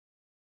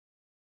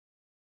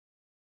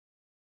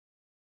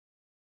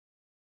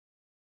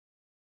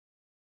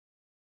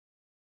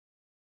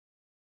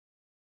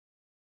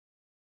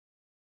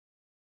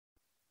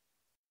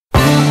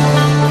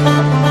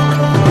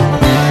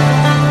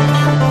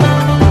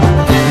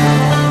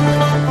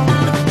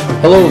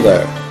Hello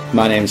there,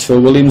 my name's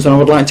Phil Williams and I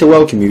would like to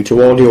welcome you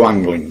to Audio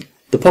Angling,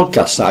 the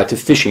podcast site of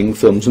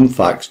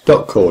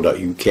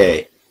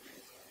fishingfilmsandfacts.co.uk.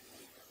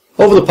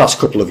 Over the past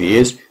couple of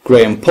years,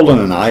 Graeme Pullen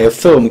and I have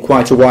filmed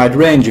quite a wide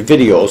range of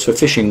videos for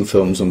Fishing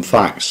Films and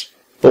Facts,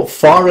 but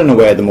far and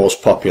away the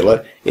most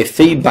popular, if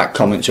feedback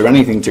comments are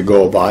anything to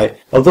go by,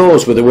 are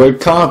those with the word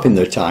carp in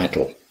their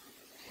title.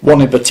 One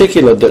in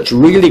particular that's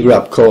really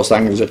grabbed coast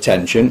anglers'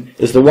 attention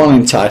is the one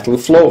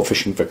entitled Float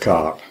Fishing for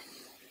Carp.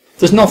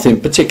 There's nothing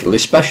particularly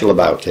special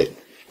about it.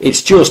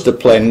 It's just a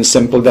plain and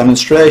simple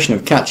demonstration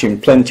of catching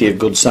plenty of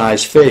good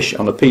sized fish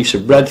on a piece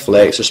of bread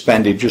flake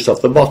suspended just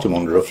off the bottom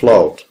under a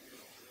float.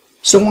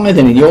 So why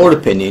then, in your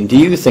opinion, do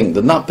you think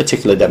that that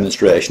particular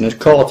demonstration has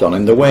caught on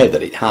in the way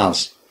that it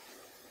has?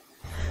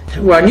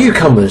 Well,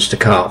 newcomers to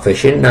carp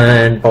fishing,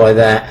 and by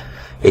that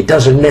it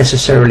doesn't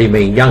necessarily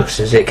mean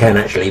youngsters, it can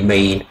actually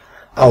mean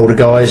older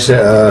guys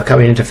that are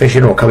coming into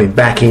fishing or coming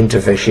back into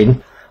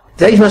fishing.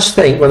 They must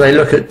think when they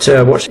look at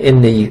what's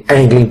in the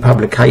angling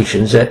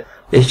publications that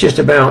it's just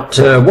about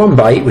one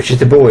bait, which is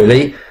the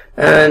boilie,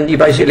 and you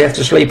basically have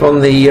to sleep on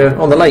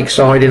the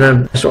lakeside in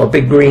a sort of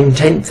big green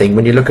tent thing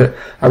when you look at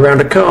around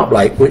a carp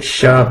lake,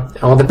 which are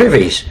the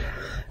bivvies.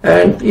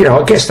 And you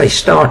know, I guess they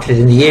started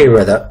in the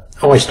era that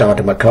I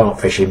started my carp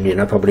fishing, you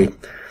know, probably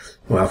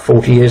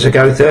 40 years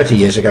ago, 30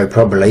 years ago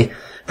probably.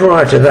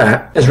 Prior to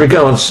that, as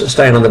regards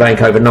staying on the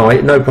bank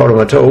overnight, no problem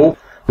at all.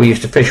 We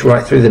used to fish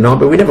right through the night,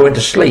 but we never went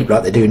to sleep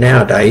like they do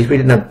nowadays. We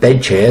didn't have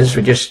bed chairs.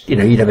 We just, you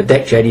know, you'd have a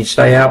deck chair, you'd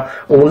stay out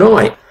all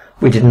night.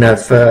 We didn't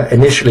have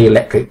initially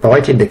electric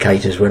bite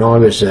indicators. When I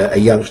was a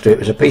youngster, it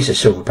was a piece of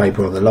silver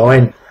paper on the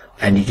line,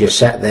 and you just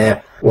sat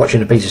there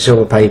watching a piece of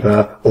silver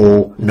paper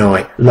all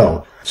night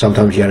long.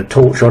 Sometimes you had a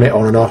torch on it,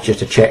 on and off, just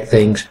to check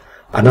things.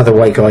 Another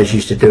way guys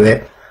used to do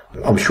it,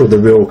 I'm sure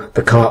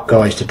the carp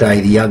guys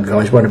today, the young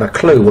guys, won't have a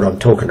clue what I'm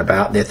talking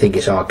about. They think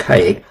it's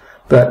archaic.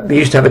 But we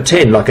used to have a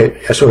tin, like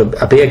a sort of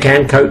a beer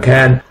can, Coke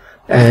can,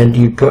 and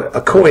you put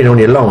a coin on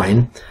your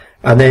line,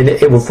 and then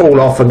it would fall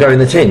off and go in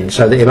the tin,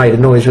 so that it made a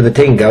noise when the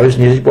tin goes,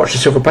 and you watch the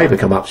silver paper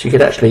come up. So you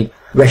could actually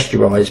rest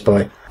your eyes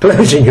by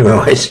closing your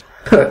eyes.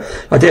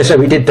 I dare say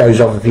we did doze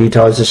off a few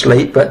times to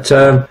sleep, but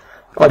I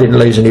didn't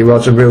lose any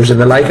rods and reels in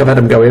the lake. I've had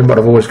them go in, but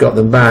I've always got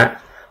them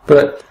back.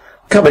 But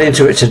coming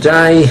into it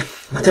today,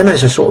 I don't know,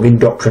 it's a sort of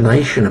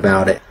indoctrination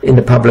about it in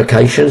the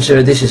publications.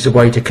 So this is the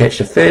way to catch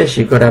the fish.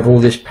 You've got to have all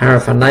this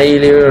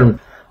paraphernalia and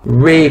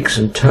rigs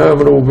and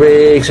terminal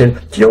rigs. And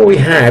do you know what we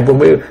had when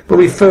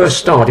we first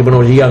started, when I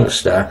was a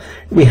youngster?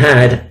 We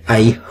had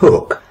a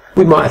hook.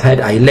 We might have had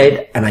a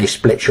lead and a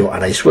split shot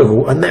and a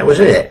swivel, and that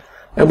was it.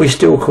 And we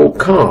still caught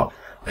carp.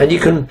 And you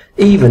can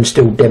even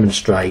still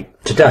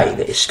demonstrate today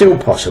that it's still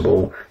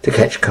possible to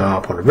catch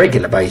carp on a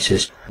regular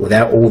basis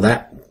without all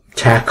that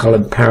tackle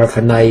and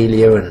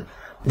paraphernalia, and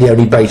the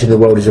only bait in the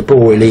world is a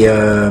boilie.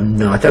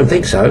 No, I don't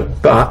think so,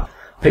 but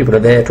people are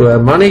there to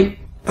earn money.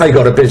 They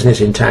got a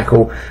business in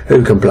tackle,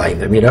 who can blame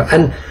them, you know?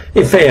 And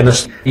in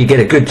fairness, you get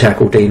a good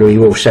tackle dealer, he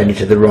will send you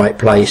to the right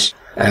place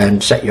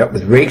and set you up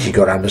with rigs. You've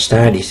got to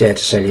understand he's there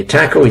to sell you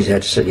tackle, he's there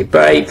to sell you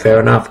bait, fair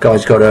enough,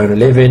 guy's got to earn a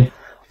living.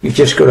 You've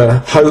just got to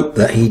hope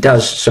that he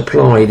does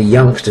supply the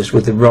youngsters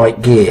with the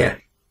right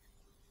gear.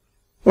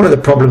 One of the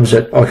problems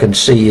that I can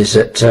see is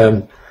that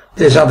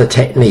there's other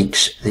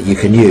techniques that you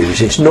can use.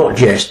 It's not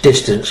just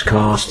distance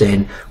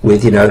casting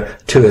with, you know,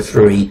 2 or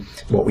 3,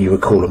 what you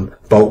would call them,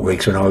 bolt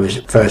rigs when I was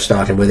first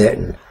starting with it,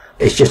 and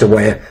it's just a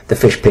way the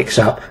fish picks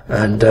up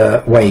and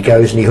away he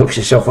goes, and he hooks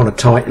himself on a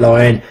tight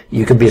line.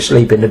 You can be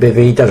asleep in the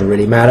bivvy, doesn't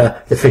really matter.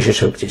 The fish has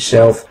hooked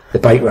itself. The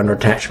bait runner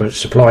attachments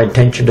supplying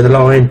tension to the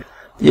line.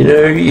 You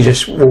know, you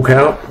just walk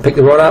out, pick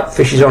the rod up,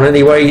 fish is on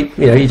anyway.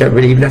 You know, you don't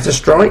really even have to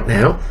strike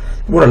now.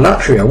 What a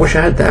luxury. I wish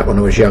I had that when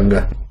I was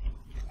younger.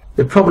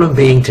 The problem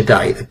being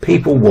today that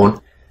people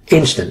want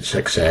instant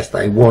success.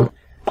 They want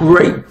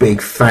great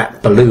big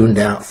fat ballooned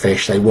out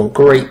fish. They want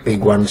great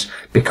big ones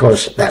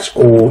because that's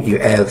all you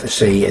ever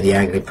see in the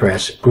angling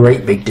press.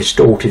 Great big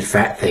distorted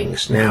fat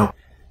things. Now,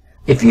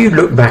 if you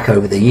look back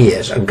over the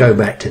years and go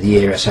back to the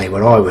era, say,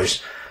 when I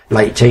was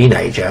late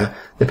teenager,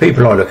 the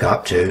people I look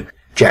up to,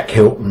 Jack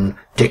Hilton,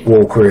 Dick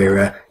Walker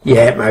era,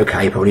 yeah,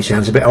 okay, probably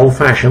sounds a bit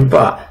old-fashioned,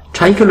 but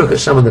take a look at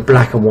some of the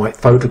black and white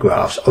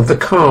photographs of the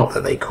carp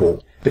that they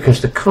caught,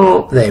 because the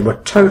carp then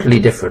were totally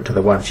different to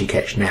the ones you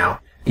catch now.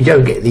 You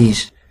don't get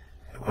these,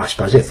 I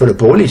suppose they're full of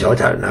boilies, I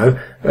don't know.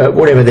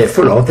 Whatever they're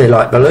full of, they're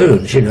like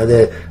balloons. You know,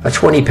 they're a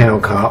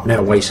 20-pound carp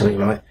now weighs something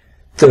like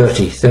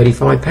 30,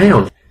 35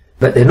 pounds.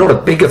 But they're not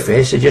a bigger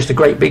fish, they're just a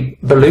great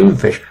big balloon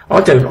fish.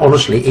 I don't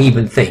honestly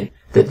even think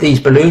that these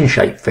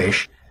balloon-shaped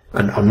fish,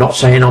 and I'm not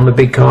saying I'm a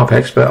big carp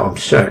expert, I'm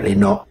certainly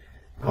not.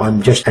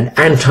 I'm just an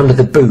ant under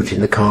the boot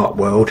in the carp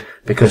world,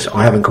 because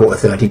I haven't caught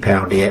a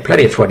 30-pounder yet.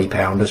 Plenty of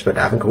 20-pounders, but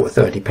I haven't caught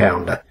a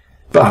 30-pounder.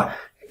 But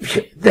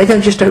they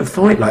just don't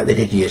fight like they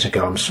did years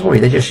ago. I'm sorry,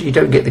 you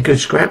don't get the good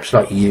scraps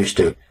like you used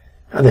to.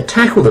 And the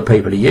tackle that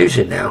people are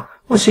using now,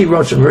 I see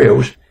rods and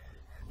reels.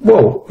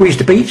 Well, we used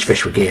to beach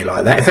fish with gear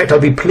like that. In fact,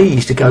 I'd be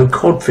pleased to go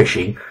cod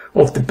fishing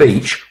off the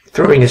beach,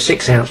 throwing a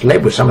 6-ounce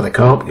lead with some of the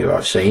carp gear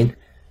I've seen,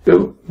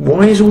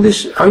 Why is all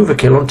this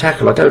overkill on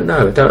tackle? I don't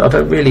know. I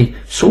don't really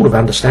sort of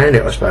understand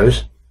it, I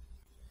suppose.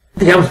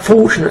 The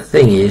unfortunate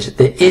thing is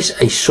there is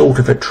a sort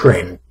of a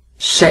trend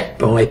set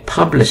by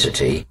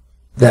publicity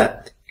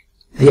that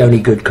the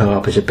only good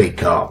carp is a big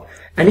carp.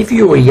 And if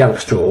you're a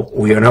youngster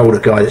or you're an older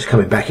guy that's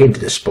coming back into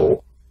the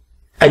sport,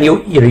 and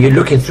you're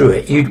looking through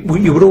it, you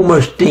would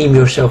almost deem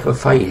yourself a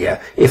failure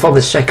if on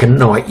the second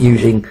night,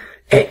 using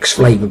X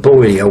flavour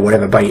boilie or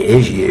whatever bait it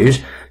is you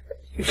use,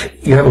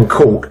 you haven't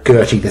caught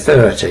Gertie the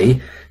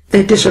 30.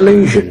 They're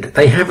disillusioned.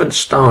 They haven't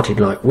started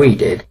like we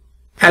did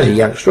as a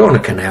youngster on a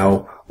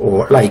canal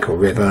or lake or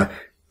river,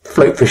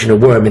 float fishing a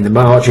worm in the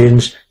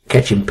margins,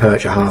 catching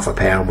perch a half a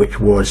pound, which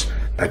was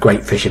a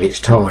great fish of its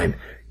time.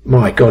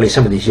 My golly,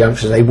 some of these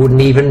youngsters, they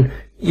wouldn't even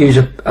use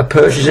a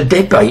perch as a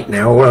dead bait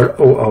now,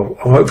 or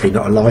hopefully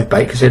not a live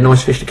bait, because they're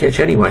nice fish to catch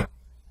anyway.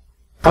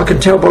 I can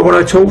tell by when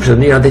I talk to them,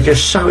 they're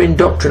just so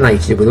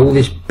indoctrinated with all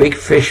this big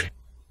fish.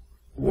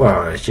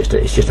 Well, it's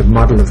just a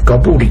muddle of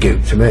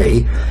gobbledygook to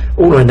me.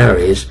 All I know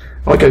is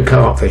I go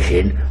carp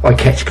fishing, I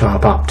catch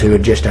carp up to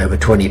and just over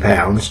 20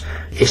 pounds.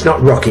 It's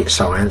not rocket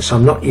science.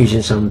 I'm not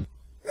using some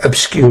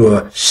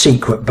obscure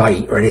secret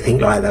bait or anything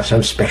like that,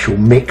 some special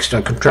mix.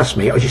 Trust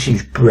me, I just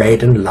use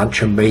bread and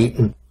luncheon meat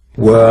and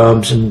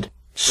worms and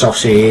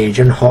sausage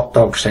and hot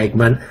dog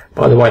segment.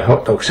 By the way,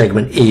 hot dog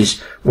segment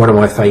is one of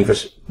my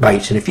favourite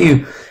baits, and if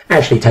you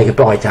actually take a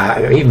bite out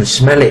of it or even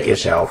smell it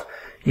yourself,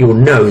 you'll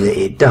know that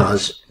it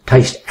does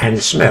taste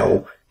and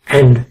smell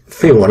and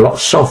feel a lot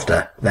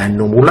softer than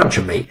normal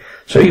luncheon meat.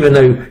 So even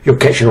though you're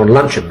catching on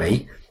luncheon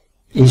meat,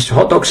 these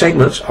hot dog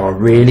segments are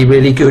really,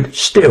 really good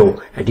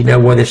still. And you know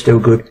why they're still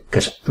good?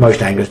 Because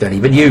most anglers don't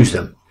even use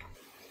them.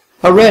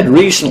 I read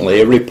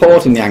recently a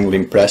report in the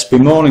angling press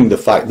bemoaning the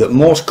fact that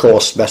most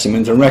coarse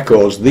specimens and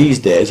records these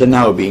days are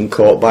now being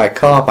caught by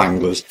carp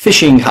anglers,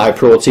 fishing high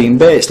protein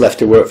baits left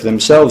to work for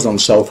themselves on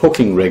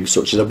self-hooking rigs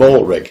such as a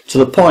bolt rig, to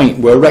the point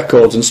where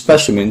records and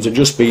specimens are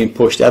just being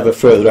pushed ever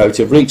further out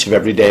of reach of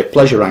everyday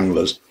pleasure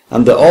anglers,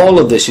 and that all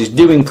of this is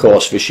doing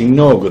coarse fishing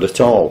no good at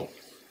all.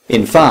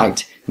 In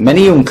fact,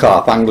 many young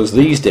carp anglers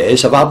these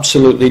days have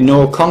absolutely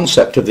no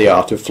concept of the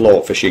art of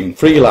float fishing,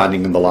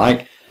 freelining and the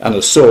like, and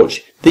as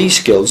such, these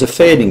skills are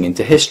fading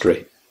into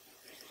history.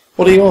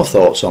 What are your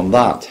thoughts on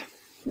that?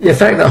 The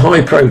fact that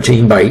high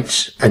protein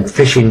baits and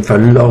fishing for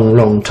long,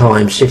 long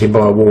time, sitting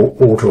by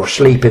water or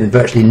sleeping,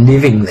 virtually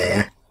living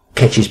there,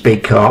 catches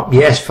big carp,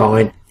 yes,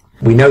 fine,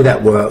 we know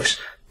that works,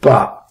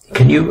 but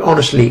can you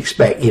honestly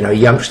expect,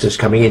 youngsters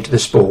coming into the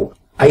sport,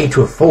 A,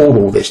 to afford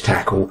all this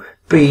tackle,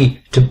 B,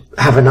 to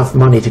have enough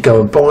money to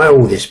go and buy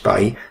all this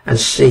bait, and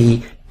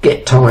C,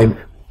 get time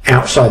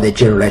outside their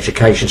general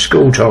education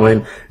school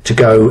time to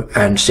go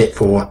and sit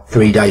for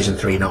 3 days and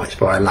 3 nights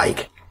by a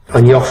lake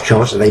on the off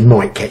chance that they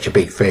might catch a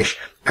big fish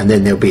and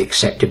then they'll be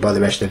accepted by the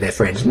rest of their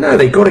friends. No,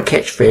 they've got to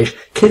catch fish.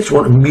 Kids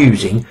want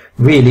amusing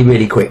really,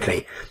 really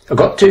quickly. I've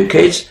got 2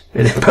 kids,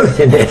 and they're both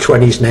in their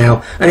 20s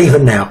now, and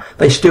even now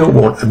they still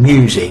want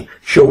amusing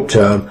short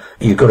term.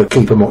 You've got to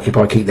keep them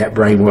occupied, keep that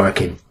brain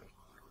working.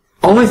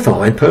 I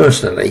find,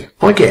 personally,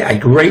 I get a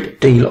great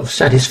deal of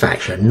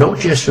satisfaction, not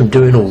just from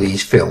doing all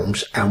these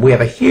films, and we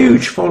have a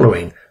huge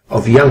following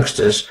of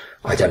youngsters,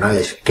 I don't know,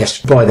 I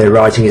guess by their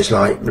writing it's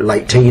like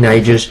late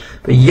teenagers,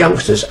 but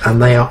youngsters, and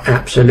they are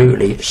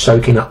absolutely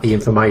soaking up the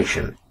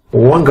information.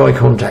 Well, one guy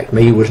contacted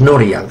me who was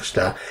not a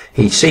youngster.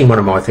 He'd seen one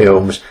of my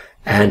films,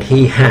 and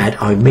he had,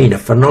 a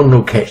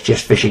phenomenal catch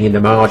just fishing in the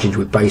margins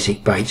with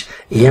basic baits.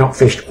 He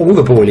outfished all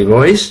the boilie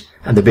boys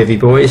and the bivvy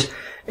boys.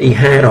 He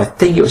had, I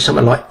think it was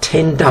something like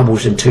 10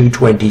 doubles and 2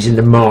 20s in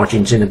the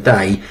margins in a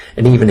day,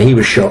 and even he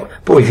was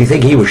shocked. Boy, if you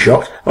think he was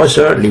shocked, I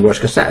certainly was,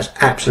 because that's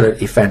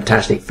absolutely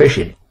fantastic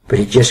fishing. But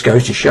it just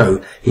goes to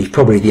show he's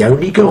probably the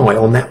only guy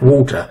on that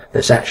water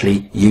that's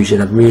actually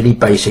using a really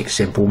basic,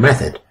 simple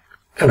method.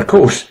 And of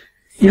course,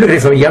 you look at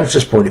it from a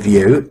youngster's point of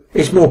view,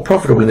 it's more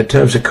profitable in the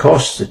terms of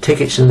costs, the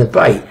tickets and the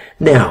bait.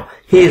 Now,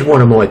 here's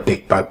one of my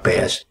big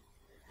bugbears.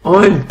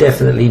 I'm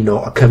definitely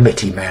not a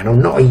committee man.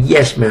 I'm not a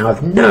yes man.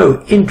 I've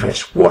no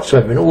interest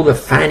whatsoever in all the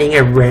fanning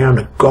around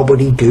of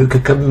gobbledygook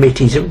of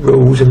committees and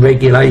rules and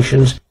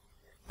regulations.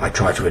 I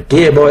try to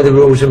adhere by the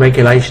rules and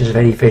regulations of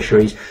any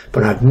fisheries,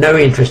 but I have no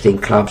interest in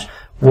clubs.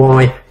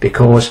 Why?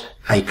 Because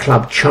a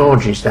club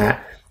charges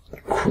that,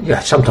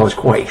 sometimes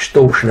quite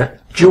extortionate,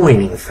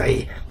 joining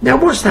fee. Now,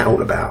 what's that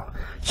all about?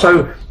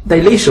 So,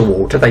 they lease the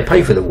water, they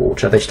pay for the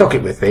water, they stock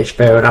it with fish,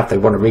 fair enough, they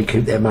want to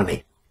recoup their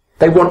money.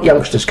 They want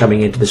youngsters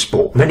coming into the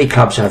sport. Many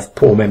clubs have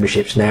poor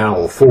memberships now,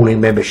 or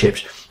falling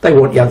memberships. They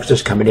want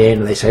youngsters coming in,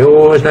 and they say,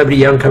 oh, there's nobody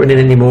young coming in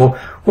anymore.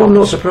 Well, I'm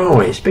not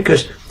surprised,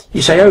 because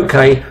you say,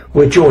 okay,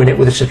 we'll join it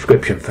with a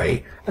subscription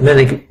fee. And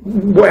then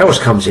what else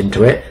comes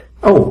into it?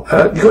 Oh,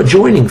 you've got a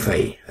joining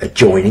fee. A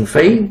joining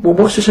fee? Well,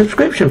 what's the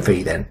subscription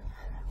fee then?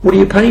 What are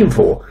you paying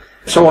for?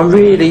 So I'm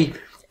really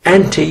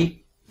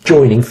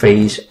anti-joining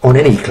fees on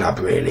any club,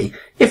 really.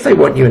 If they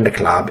want you in the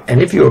club,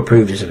 and if you're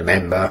approved as a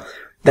member,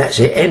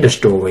 that's it, end of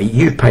story.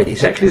 You've paid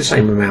exactly the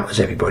same amount as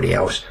everybody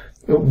else.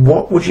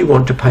 What would you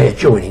want to pay a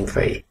joining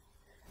fee?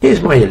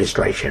 Here's my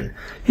illustration.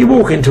 You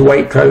walk into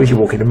Waitrose, you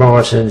walk into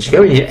Morrison's, you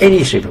go into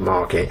any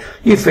supermarket,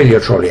 you fill your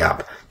trolley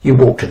up. You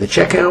walk to the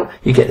checkout,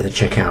 you get to the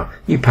checkout,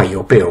 you pay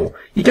your bill.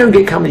 You don't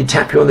get company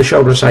tap you on the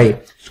shoulder and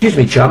say, excuse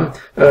me chum,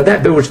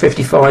 that bill was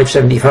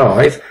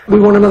 $55.75, we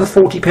want another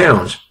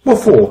 £40.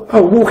 What for?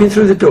 Oh, walking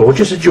through the door,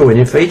 just a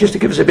joining fee, just to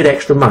give us a bit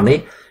extra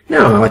money.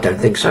 No, I don't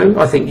think so.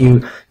 I think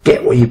you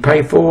get what you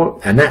pay for,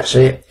 and that's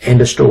it,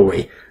 end of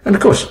story. And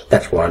of course,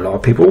 that's why a lot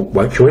of people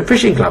won't join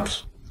fishing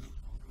clubs.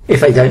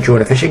 If they don't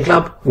join a fishing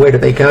club, where do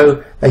they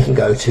go? They can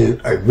go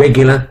to a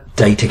regular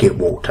day ticket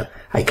water,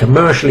 a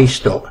commercially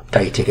stocked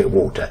day ticket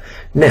water.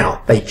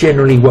 Now, they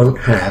generally won't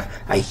have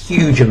a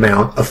huge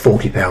amount of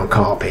 £40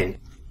 carp in.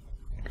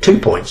 2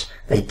 points.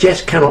 They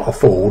just cannot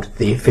afford,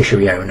 the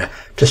fishery owner,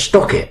 to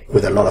stock it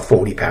with a lot of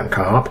 £40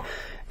 carp,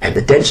 and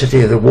the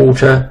density of the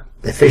water,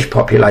 the fish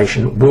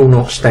population will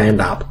not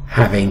stand up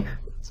having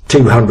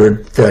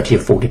 230 or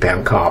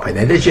 £40 carp in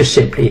there. There's just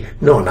simply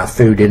not enough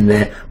food in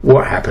there.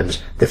 What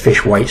happens? The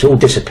fish weights all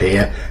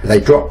disappear.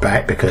 They drop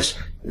back because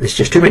there's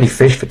just too many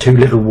fish for too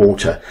little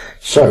water.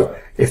 So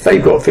if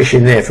they've got fish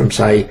in there from,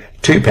 say,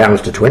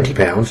 £2 to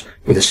 £20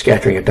 with a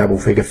scattering of double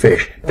figure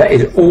fish, that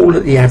is all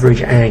that the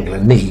average angler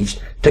needs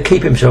to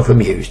keep himself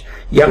amused.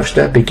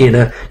 Youngster,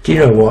 beginner, do you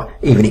know what?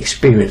 Even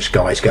experienced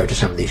guys go to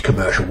some of these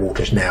commercial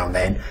waters now and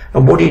then.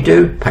 And what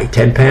do? Pay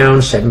 £10,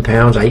 £7,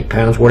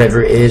 £8,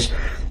 whatever it is.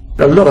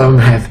 A lot of them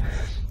have,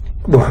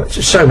 well,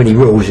 so many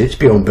rules it's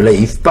beyond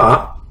belief,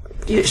 but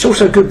it's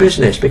also good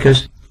business,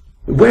 because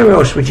where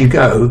else would you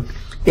go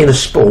in a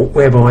sport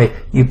whereby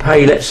you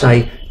pay, let's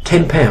say,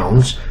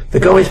 £10, the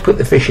guy's put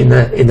the fish in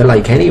the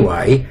lake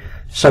anyway,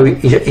 so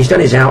he's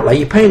done his outlay,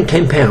 you pay him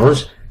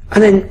 £10,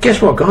 and then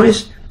guess what,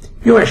 guys?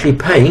 You're actually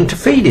paying to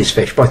feed his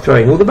fish by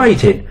throwing all the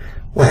bait in.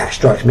 Well, that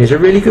strikes me as a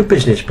really good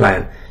business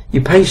plan.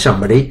 You pay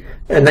somebody,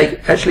 and they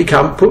actually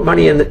come, put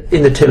money in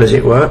the till, as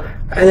it were,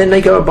 and then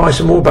they go and buy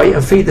some more bait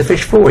and feed the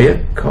fish for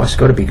you. God, it's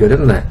got to be good,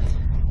 isn't it?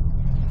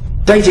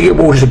 Day ticket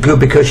waters are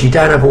good because you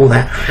don't have all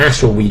that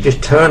hassle where you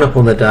just turn up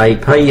on the day,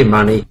 pay your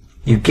money,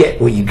 you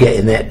get what you get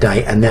in that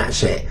day, and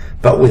that's it.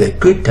 But with a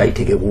good day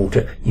ticket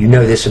water, you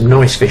know there's some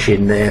nice fish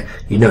in there,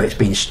 you know it's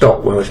been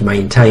stocked well, it's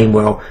maintained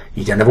well,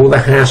 you don't have all the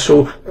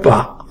hassle,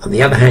 but on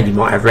the other hand, you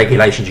might have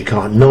regulations. You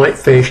can't night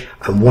fish,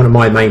 and one of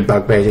my main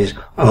bugbears is,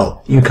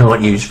 oh, you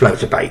can't use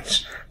floater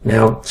baits.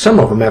 Now, some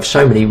of them have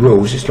so many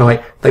rules, it's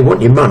like they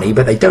want your money,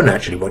 but they don't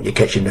actually want you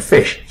catching the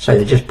fish. So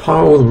they just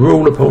pile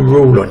rule upon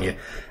rule on you.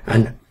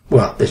 And,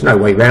 well, there's no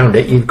way around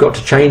it. You've got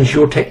to change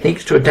your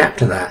techniques to adapt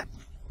to that.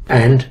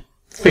 And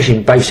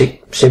fishing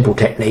basic, simple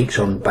techniques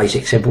on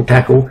basic, simple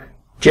tackle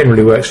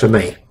generally works for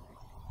me.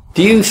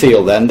 Do you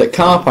feel then that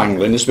carp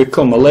angling has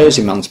become a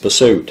lazy man's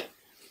pursuit?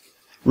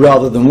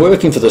 Rather than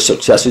working for the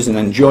successes and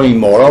enjoying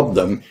more of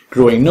them,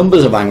 growing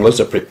numbers of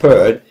anglers are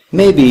prepared,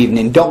 maybe even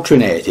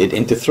indoctrinated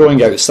into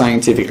throwing out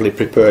scientifically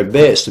prepared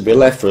baits to be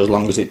left for as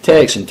long as it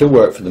takes and to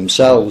work for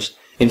themselves,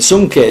 in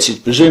some cases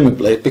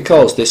presumably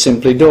because they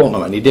simply don't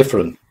know any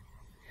different.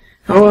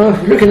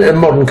 Looking at the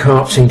modern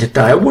carp scene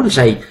today, I wouldn't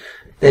say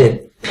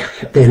they're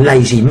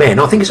lazy men.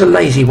 I think it's a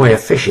lazy way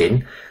of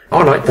fishing.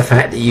 I like the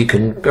fact that you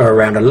can go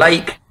around a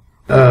lake,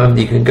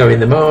 you can go in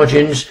the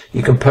margins,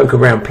 you can poke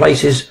around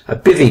places. A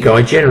bivvy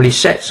guy generally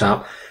sets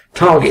up,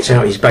 targets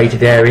out his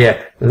baited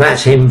area, and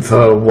that's him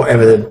for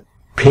whatever the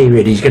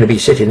period he's going to be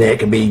sitting there. It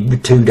can be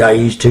 2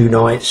 days, 2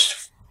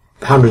 nights,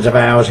 hundreds of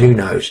hours, who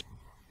knows.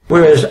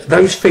 Whereas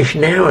those fish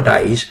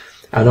nowadays,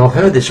 and I've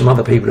heard this from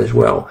other people as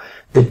well,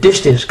 the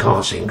distance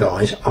casting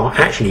guys are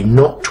actually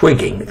not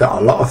twigging that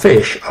a lot of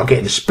fish are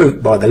getting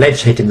spooked by the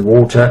leads hitting the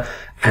water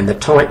and the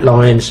tight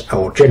lines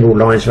or general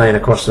lines laying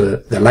across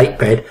the lake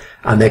bed,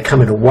 and they're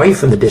coming away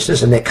from the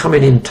distance and they're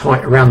coming in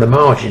tight around the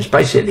margins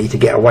basically to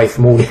get away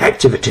from all the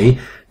activity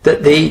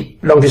that the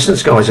long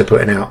distance guys are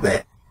putting out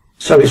there.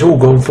 So it's all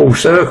gone full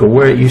circle.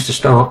 Where it used to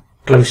start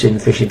close in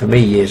fishing for me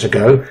years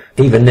ago,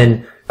 even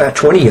then a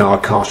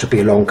 20-yard cast would be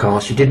a long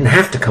cast. You didn't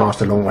have to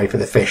cast a long way for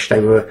the fish. They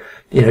were,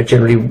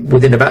 generally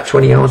within about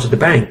 20 yards of the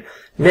bank.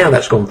 Now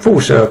that's gone full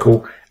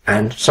circle,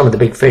 and some of the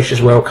big fish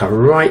as well come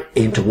right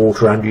into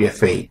water under your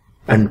feet.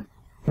 And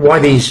why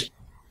these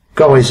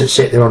guys that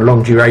sit there on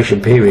long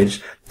duration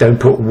periods don't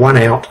put one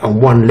out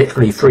and one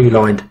literally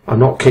free-lined, I'm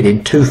not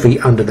kidding, 2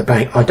 feet under the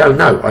bank, I don't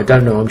know.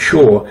 I'm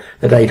sure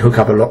that they'd hook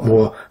up a lot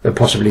more than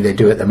possibly they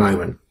do at the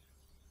moment.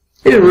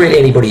 It isn't really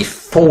anybody's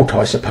fault,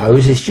 I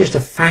suppose. It's just a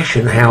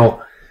fashion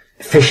how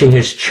fishing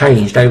has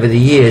changed over the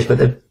years.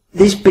 But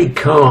this big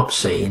carp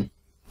scene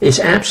is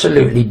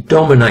absolutely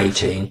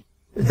dominating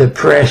the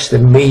press, the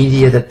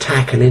media, the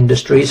tackle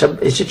industry.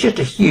 It's just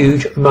a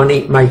huge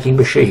money-making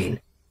machine.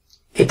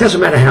 It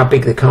doesn't matter how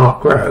big the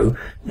carp grow.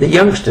 The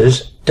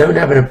youngsters don't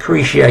have an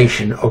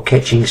appreciation of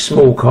catching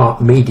small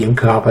carp, medium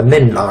carp, and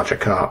then larger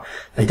carp.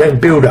 They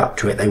don't build up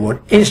to it. They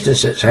want instant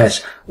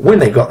success when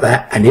they got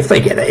that, and if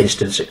they get that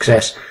instant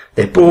success,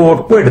 they're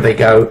bored. Where do they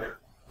go?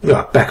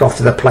 Back off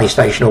to the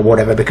PlayStation or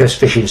whatever, because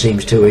fishing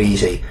seems too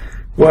easy.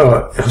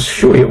 Well,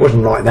 surely it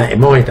wasn't like that in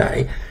my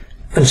day.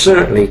 And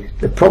certainly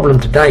the problem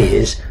today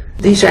is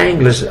These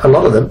anglers, a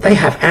lot of them, they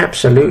have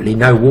absolutely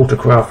no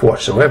watercraft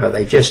whatsoever.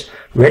 They've just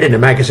read in a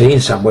magazine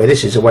somewhere,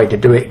 this is the way to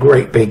do it,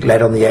 great big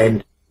lead on the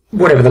end.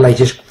 Whatever the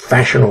latest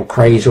fashion or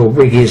craze or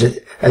rig is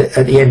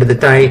at the end of the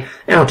day,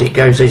 out it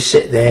goes, they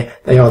sit there,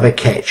 they either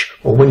catch,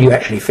 or when you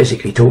actually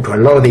physically talk to a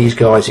lot of these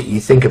guys that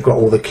you think have got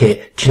all the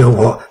kit, do you know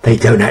what? They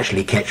don't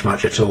actually catch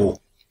much at all.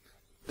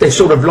 They've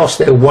sort of lost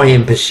their way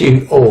in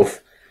pursuit of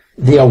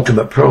the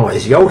ultimate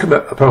prize. The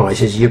ultimate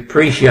prize is the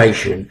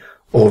appreciation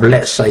of,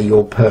 let's say,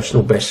 your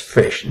personal best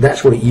fish.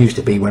 That's what it used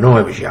to be when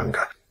I was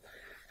younger.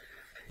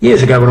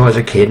 Years ago when I was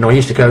a kid, and I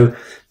used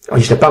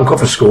to bunk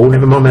off of school,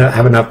 never mind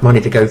have enough money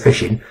to go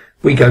fishing.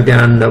 We go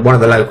down one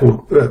of the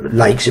local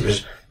lakes. It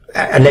was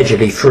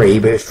allegedly free,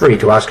 but it was free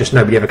to us because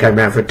nobody ever came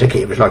round for a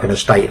ticket. It was like an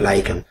estate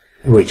lake, and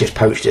we just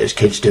poached it as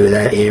kids do in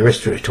that era.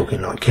 We're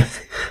talking like,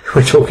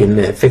 we're talking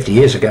 50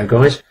 years ago,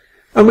 guys.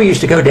 And we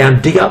used to go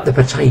down, dig up the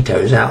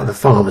potatoes out of the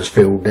farmer's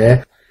field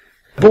there,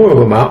 boil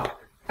them up,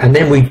 and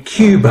then we'd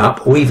cube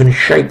up or even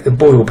shape the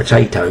boiled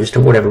potatoes to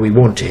whatever we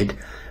wanted,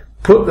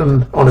 put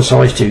them on a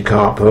size 2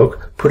 carp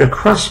hook, put a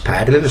crust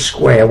pad, a little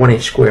square,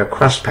 1-inch square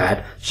crust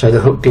pad, so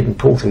the hook didn't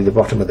pull through the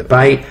bottom of the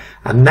bait,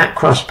 and that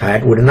crust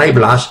pad would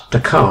enable us to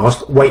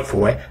cast, wait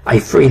for it, a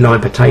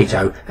 3-line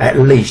potato at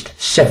least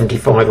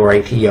 75 or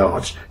 80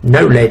 yards.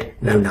 No lead,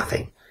 no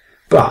nothing.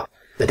 But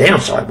the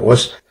downside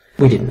was,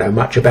 we didn't know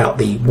much about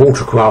the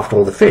watercraft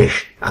or the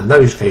fish, and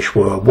those fish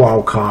were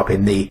wild carp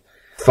in the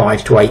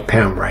 5 to 8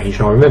 pound range.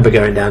 And I remember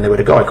going down there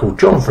with a guy called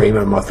John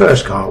Freeman. My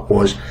first carp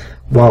was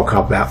wild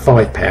carp about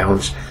 5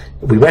 pounds.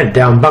 We went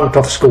down, bunked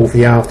off school for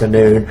the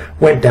afternoon,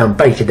 went down,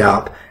 baited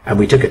up, and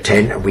we took a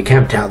tent and we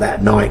camped out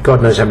that night.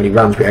 God knows how many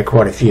runs, we had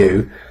quite a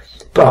few.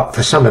 But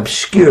for some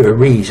obscure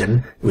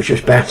reason, which was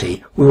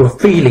batty, we were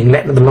feeling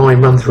letting the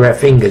line run through our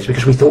fingers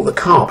because we thought the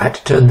carp had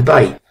to turn the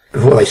bait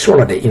before they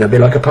swallowed it, you know, a bit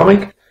like a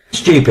pike.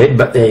 Stupid,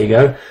 but there you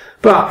go.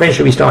 But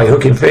eventually we started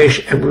hooking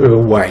fish and we were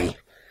away.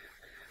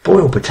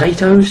 Boiled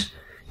potatoes?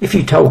 If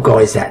you told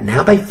guys that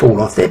now, they'd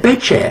fall off their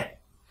bed chair.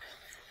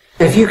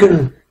 If you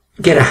can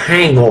get a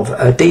hang of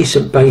a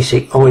decent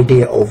basic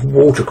idea of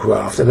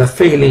watercraft and a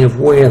feeling of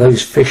where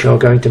those fish are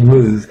going to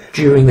move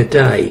during the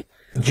day,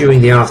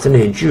 during the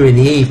afternoon, during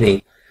the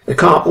evening, the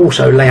carp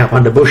also lay up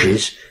under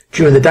bushes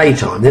during the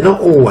daytime. They're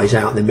not always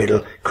out in the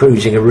middle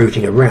cruising and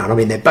rooting around. I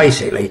mean, they're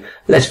basically,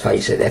 let's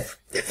face it,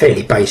 they're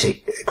fairly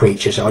basic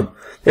creatures.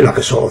 They're like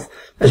a sort of,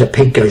 as a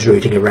pig goes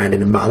rooting around in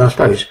the mud, I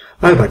suppose.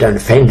 I hope I don't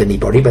offend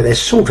anybody, but they're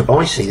sort of,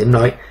 I see them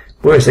like,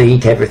 whereas they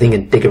eat everything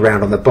and dig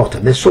around on the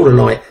bottom, they're sort of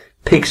like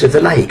pigs of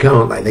the lake,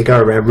 aren't they? They go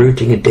around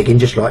rooting and digging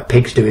just like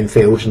pigs do in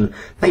fields, and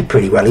they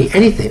pretty well eat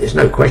anything. There's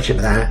no question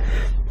of that.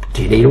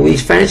 Do you need all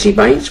these fancy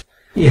baits?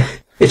 Yeah,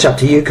 it's up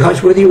to you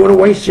guys whether you want to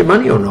waste your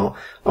money or not.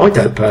 I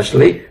don't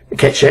personally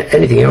catch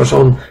anything else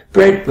on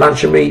bread,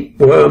 luncheon meat,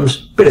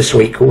 worms, bit of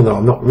sweet corn, though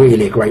I'm not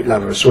really a great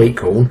lover of sweet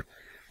corn.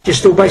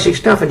 Just all basic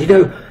stuff. And you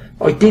know,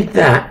 I did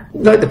that,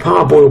 like the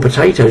parboiled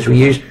potatoes we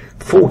used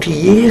 40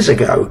 years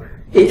ago.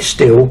 It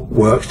still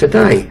works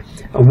today.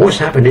 And what's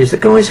happened is the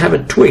guys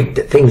haven't twigged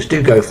that things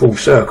do go full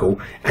circle,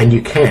 and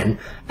you can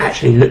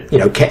actually, you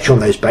know, catch on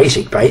those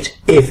basic baits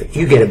if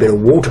you get a bit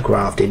of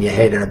watercraft in your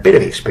head and a bit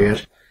of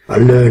experience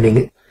of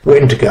learning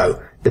when to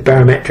go, the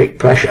barometric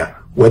pressure,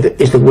 whether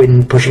is the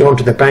wind pushing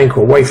onto the bank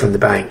or away from the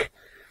bank,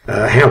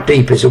 how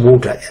deep is the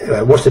water,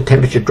 what's the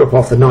temperature drop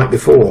off the night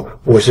before,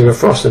 or is there a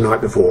frost the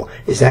night before,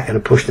 is that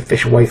going to push the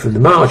fish away from the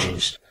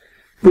margins?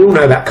 We all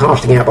know about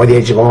casting out by the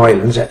edge of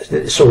islands,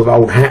 that's sort of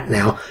old hat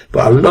now,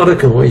 but a lot of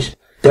guys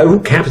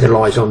don't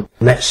capitalise on,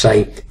 let's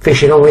say,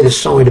 fishing on either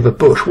side of a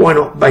bush. Why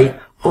not bait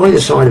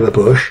either side of a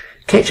bush,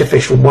 catch a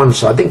fish from one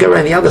side, then go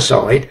around the other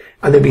side,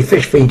 and there'll be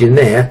fish feeding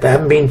there that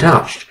haven't been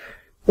touched?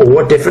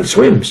 Or different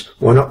swims.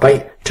 Why not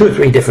bait 2 or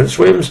 3 different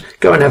swims,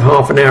 go and have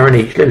half an hour in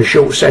each, little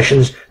short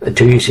sessions,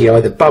 until you see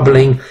either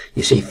bubbling,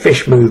 you see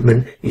fish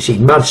movement, you see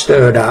mud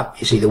stirred up,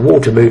 you see the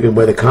water moving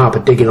where the carp are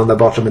digging on the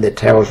bottom and their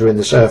tails are in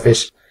the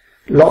surface.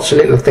 Lots of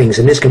little things,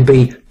 and this can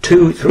be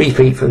 2-3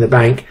 feet from the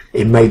bank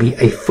in maybe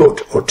a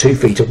foot or 2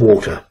 feet of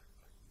water.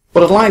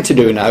 What I'd like to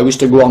do now is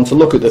to go on to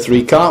look at the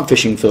 3 carp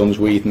fishing films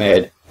we've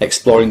made,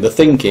 exploring the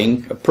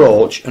thinking,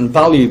 approach and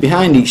value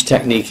behind each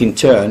technique in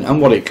turn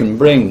and what it can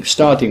bring,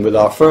 starting with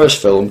our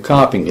first film,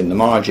 Carping in the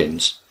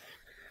Margins.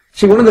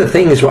 See, one of the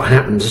things what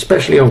happens,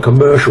 especially on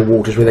commercial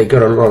waters where they've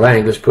got a lot of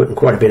anglers putting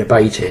quite a bit of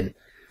bait in,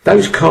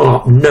 those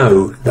carp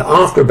know that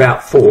after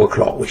about 4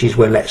 o'clock, which is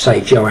when, let's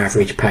say, Joe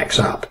Average packs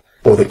up,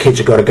 or the kids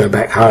have got to go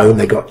back home,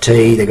 they've got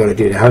tea, they've got to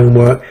do their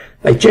homework,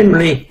 they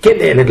generally get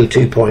their little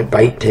 2-point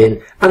bait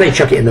tin and they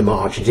chuck it in the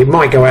margins. It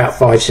might go out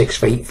 5, 6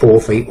 feet,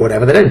 4 feet,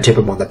 whatever. They don't tip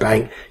them on the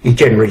bank. You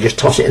generally just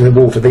toss it in the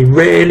water. They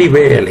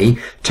rarely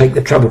take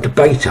the trouble to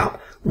bait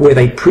up where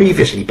they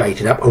previously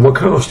baited up and were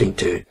casting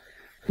to.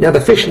 Now the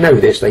fish know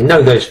this. They know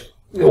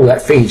all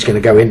that feed's going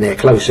to go in there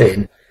close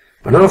in.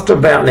 And after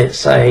about, let's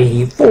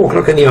say, 4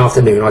 o'clock in the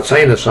afternoon, I'd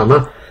say in the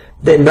summer,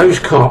 then those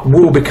carp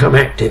will become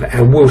active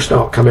and will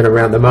start coming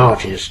around the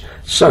margins.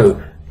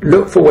 So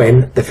look for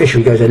when the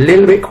fishery goes a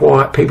little bit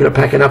quiet, people are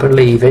packing up and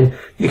leaving.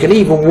 You can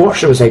even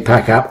watch them as they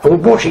pack up,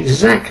 and watch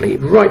exactly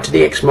right to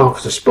the X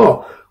marks the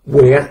spot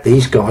where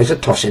these guys are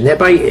tossing their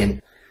bait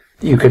in.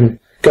 You can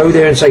go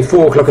there and say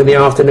 4 o'clock in the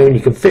afternoon, you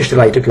can fish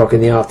till 8 o'clock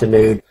in the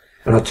afternoon,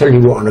 and I'll tell you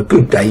what, on a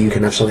good day you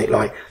can have something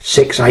like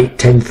 6, 8,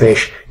 10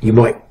 fish. You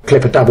might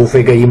clip a double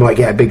figure, you might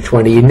get a big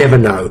 20, you never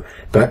know.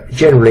 But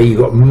generally you've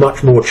got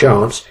much more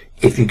chance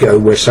if you go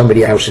where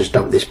somebody else has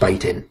dumped this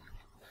bait in.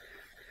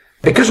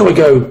 Because I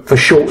go for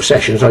short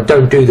sessions, I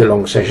don't do the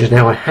long sessions.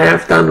 Now, I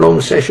have done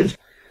long sessions.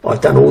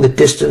 I've done all the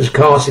distance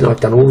casting, I've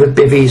done all the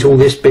bivvies, all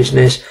this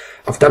business.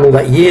 I've done all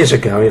that years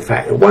ago. In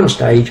fact, at one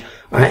stage,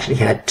 I actually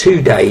had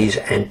 2 days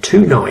and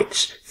 2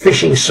 nights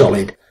fishing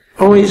solid,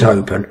 eyes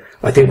open.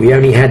 I think we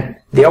only had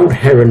the old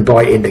heron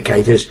bite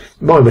indicators.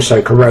 Mine was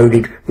so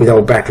corroded with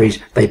old batteries,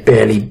 they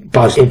barely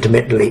buzzed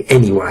intermittently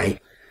anyway.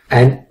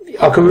 And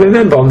I can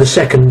remember on the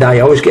second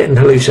day, I was getting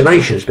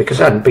hallucinations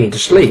because I hadn't been to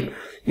sleep.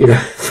 You know,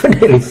 for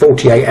nearly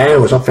 48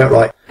 hours, I felt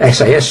like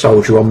SAS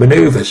soldier on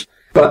manoeuvres.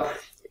 But,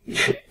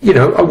 you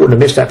know, I wouldn't have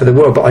missed that for the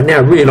world. But I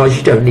now realise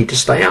you don't need to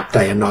stay up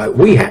day and night.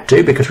 We had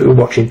to, because we were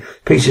watching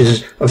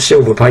pieces of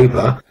silver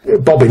paper,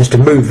 bobbins to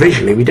move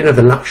visually. We didn't have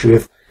the luxury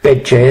of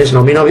bed chairs. And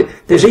I mean,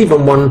 there's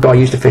even one, I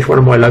used to fish one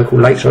of my local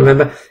lakes, I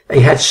remember, he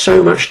had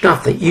so much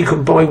stuff that you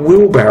can buy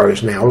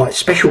wheelbarrows now, like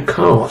special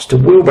carts to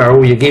wheelbarrow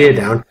all your gear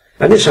down.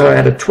 And this guy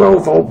had a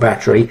 12-volt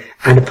battery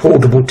and a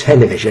portable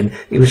television.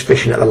 He was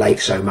fishing at the lake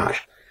so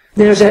much.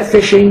 Now, is that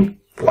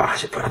fishing? Well,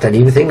 I don't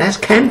even think that's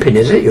camping,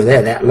 is it? You're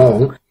there that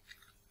long.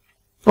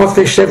 I've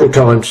fished several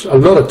times, a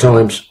lot of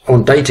times,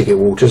 on day ticket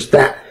waters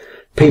that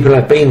people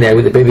have been there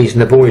with the bivvies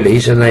and the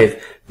boilies, and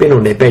they've been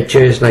on their bed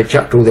chairs and they've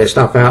chucked all their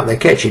stuff out, they're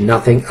catching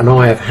nothing, and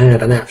I have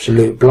had an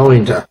absolute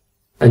blinder.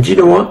 And do you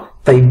know what?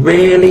 They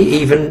rarely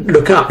even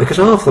look up, because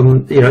half of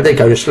them, you know, they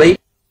go to sleep.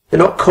 They're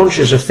not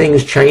conscious of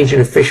things changing,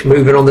 of fish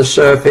moving on the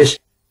surface.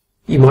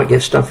 You might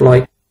get stuff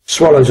like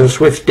swallows or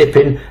swifts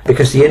dipping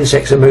because the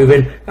insects are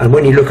moving, and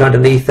when you look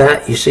underneath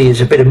that, you see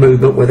there's a bit of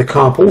movement where the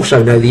carp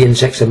also know the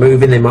insects are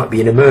moving. There might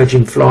be an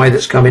emerging fly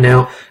that's coming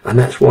out, and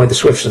that's why the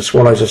swifts and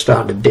swallows are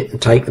starting to dip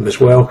and take them as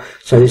well.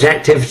 So there's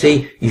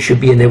activity. You should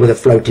be in there with a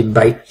floating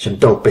bait, some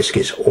dog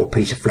biscuits, or a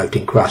piece of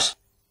floating crust.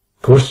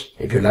 Of course,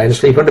 if you're laying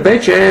asleep on the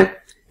bed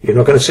chair, you're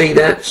not going to see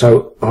that,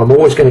 so I'm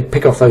always going to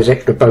pick off those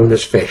extra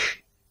bonus fish.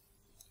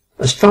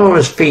 As far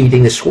as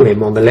feeding the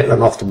swim on the little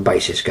and often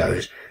basis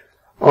goes,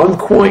 I'm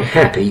quite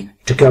happy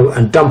to go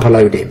and dump a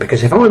load in,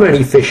 because if I'm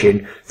only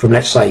fishing from,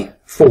 let's say,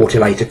 4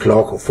 till 8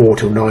 o'clock or 4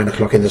 till 9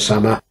 o'clock in the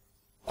summer,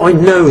 I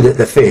know that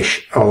the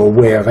fish are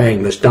aware of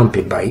anglers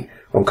dumping bait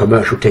on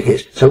commercial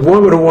tickets. So why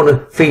would I want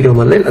to feed on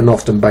a little and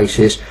often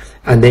basis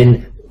and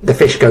then the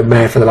fish go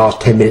mad for the last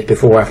 10 minutes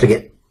before I have to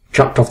get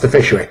chucked off the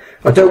fishery?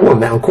 I don't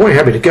want that. I'm quite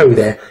happy to go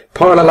there,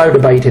 pile a load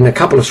of bait in, a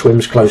couple of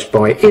swims close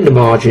by, in the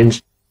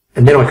margins,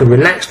 and then I can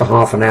relax for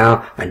half an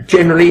hour, and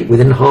generally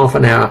within half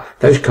an hour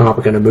those carp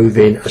are going to move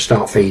in and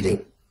start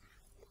feeding.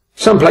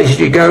 Some places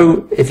you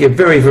go, if you're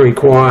very, very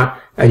quiet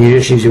and you're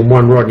just using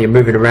one rod and you're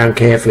moving around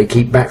carefully,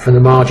 keep back from the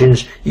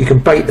margins, you can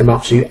bait them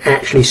up so you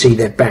actually see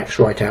their backs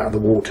right out of the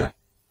water.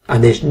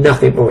 And there's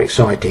nothing more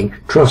exciting,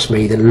 trust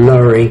me, than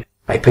lowering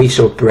a piece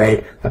of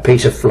bread, a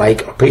piece of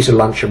flake, a piece of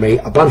luncheon meat,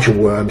 a bunch of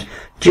worms,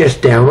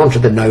 just down onto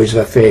the nose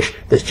of a fish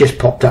that's just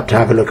popped up to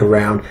have a look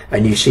around,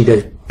 and you see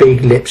those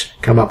big lips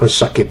come up and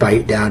suck your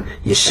bait down.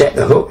 You set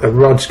the hook, the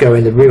rod's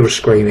going, the reel's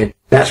screaming.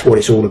 That's what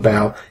it's all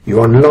about.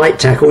 You're on light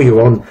tackle,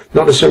 you're on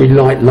not necessarily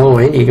light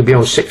line, you can be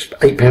on 6,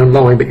 8 pound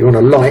line, but you're on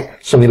a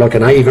light, something like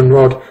an Avon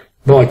rod.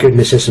 My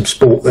goodness, there's some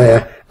sport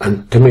there,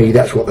 and to me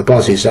that's what the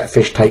buzz is. That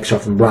fish takes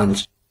off and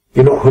runs.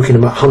 You're not hooking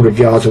them 100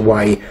 yards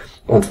away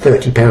on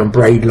 30 pound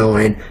braid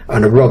line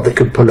and a rod that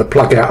could pull a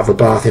plug out of a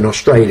bath in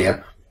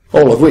Australia.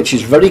 All of which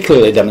is very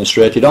clearly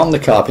demonstrated on the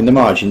Carp in the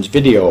Margins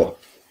video.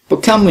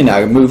 But can we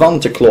now move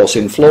on to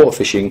close-in float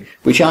fishing,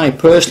 which I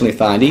personally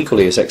find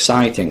equally as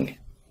exciting?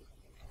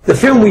 The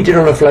film we did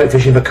on a float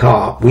fishing for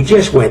carp, we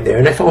just went there,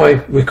 and if I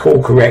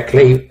recall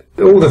correctly,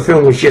 all the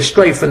film was just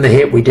straight from the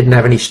hip. We didn't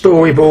have any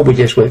storyboard, we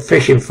just went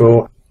fishing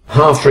for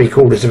half,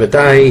 3/4 of a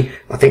day.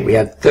 I think we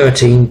had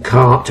 13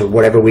 carp or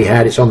whatever we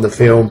had, it's on the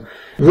film.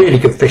 Really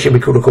good fishing. We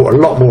could have caught a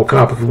lot more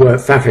carp if we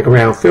weren't faffing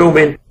around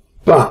filming,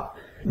 but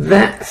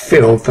that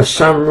film, for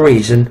some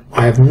reason,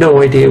 I have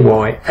no idea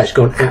why, has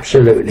gone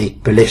absolutely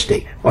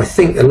ballistic. I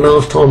think the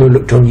last time I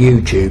looked on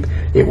YouTube,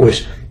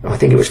 I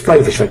think it was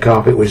Float Fish for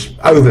Carp, it was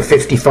over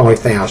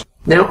 55,000.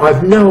 Now,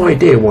 I've no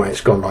idea why it's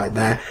gone like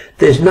that.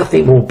 There's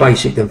nothing more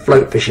basic than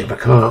float fishing for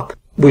carp.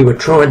 We were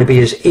trying to be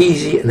as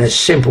easy and as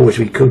simple as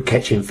we could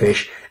catching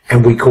fish,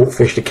 and we caught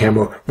fish to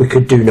camera. We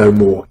could do no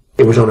more.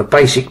 It was on a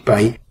basic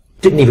bait.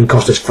 Didn't even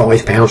cost us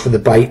 £5 for the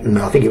bait, and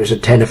I think it was a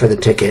tenner for the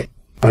ticket.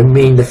 I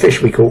mean, the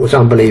fish we caught was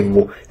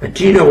unbelievable. And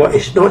do you know what?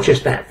 It's not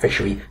just that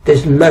fishery.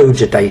 There's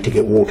loads of day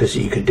ticket waters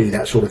that you can do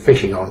that sort of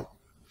fishing on.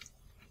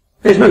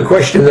 There's no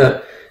question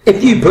that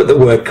if you put the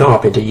word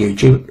carp into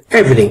YouTube,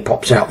 everything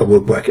pops out the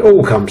woodwork. It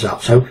all comes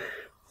up. So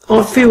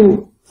I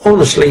feel,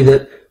 honestly,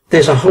 that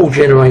there's a whole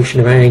generation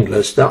of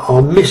anglers that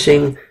are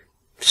missing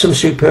some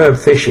superb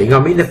fishing. I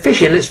mean, the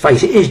fishing, let's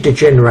face it, is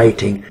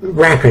degenerating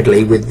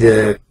rapidly with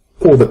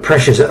all the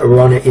pressures that are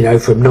on it, you know,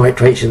 from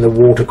nitrates in the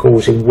water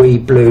causing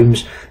weed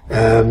blooms,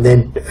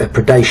 then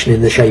predation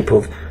in the shape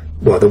of,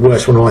 well, the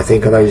worst one I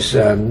think are those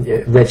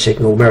red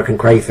signal American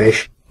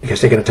crayfish,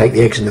 because they're going to take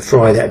the eggs in the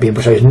fry that are being,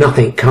 so there's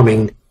nothing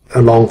coming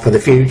along for the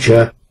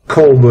future.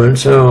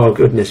 Cormorants, oh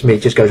goodness me,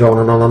 it just goes on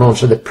and on and on.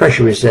 So the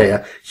pressure is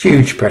there,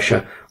 huge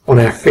pressure on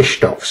our fish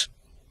stocks.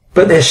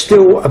 But they're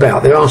still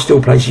about, there are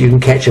still places you can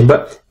catch them.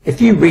 But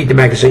if you read the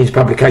magazine's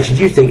publications,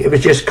 you think it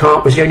was just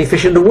carp was the only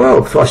fish in the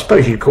world. So I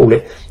suppose you'd call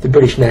it the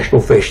British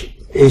national fish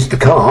is the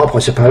carp, I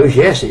suppose.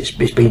 Yes, it's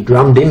been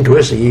drummed into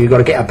us that you've got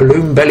to get a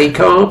balloon belly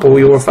carp or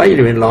you're a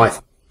failure in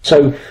life.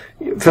 So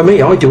for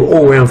me, I do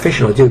all-round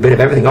fishing. I do a bit of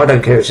everything. I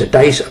don't care if it's a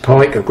dace, a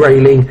pike, a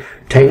grayling,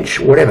 tench,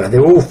 whatever.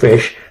 They're all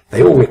fish.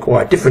 They all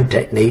require different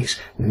techniques,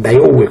 and they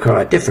all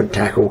require different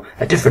tackle,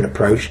 a different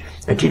approach,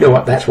 and do you know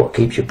what? That's what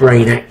keeps your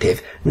brain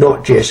active,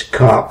 not just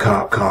carp,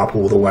 carp, carp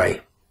all the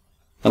way.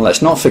 And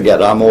let's not forget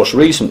our most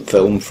recent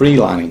film,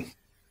 Freelining.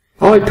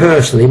 I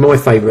personally, my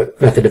favourite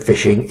method of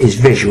fishing is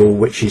visual,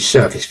 which is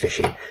surface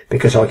fishing,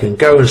 because I can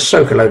go and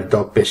soak a load of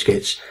dog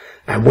biscuits,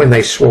 and when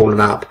they've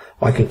swollen up,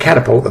 I can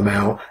catapult them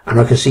out, and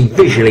I can see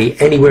visually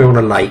anywhere on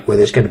a lake where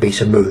there's going to be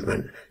some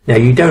movement. Now,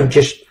 you don't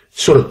just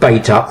sort of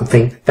bait up and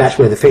think that's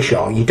where the fish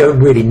are. You don't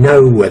really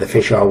know where the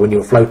fish are when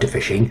you're floater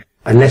fishing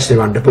unless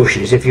they're under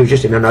bushes. If you're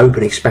just in an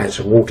open expanse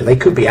of water, they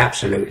could be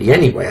absolutely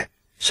anywhere.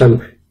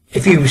 So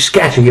if you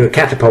scatter your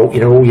catapult, you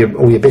know, all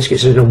your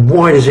biscuits in as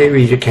wide as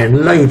areas you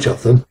can, loads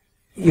of them,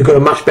 you've got a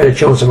much better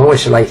chance of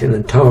isolating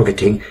and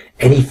targeting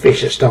any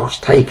fish that starts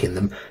taking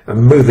them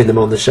and moving them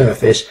on the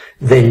surface.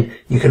 Then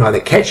you can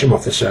either catch them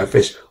off the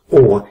surface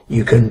or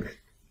you can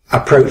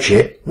approach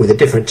it with a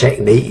different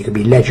technique. You can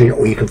be ledgering,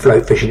 or you can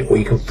float fishing, or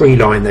you can free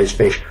line those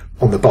fish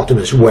on the bottom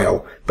as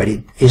well. But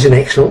it is an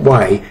excellent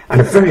way, and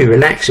a very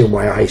relaxing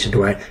way, I hasten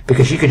to add,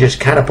 because you can just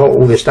catapult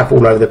all this stuff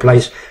all over the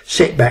place,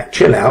 sit back,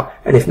 chill out,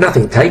 and if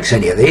nothing takes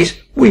any of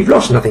these, well, you've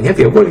lost nothing, have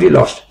you? What have you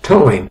lost?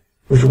 Time.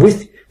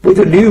 With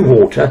the new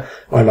water,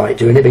 I like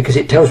doing it because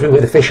it tells me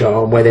where the fish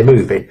are and where they're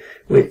moving.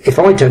 If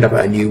I turned up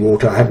at a new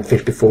water, I haven't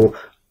fished before,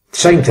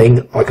 same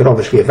thing, I could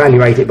obviously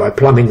evaluate it by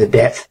plumbing the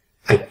depth,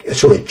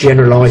 sort of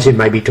generalising,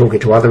 maybe talking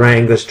to other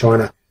anglers, trying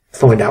to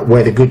find out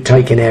where the good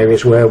taking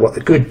areas were, what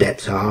the good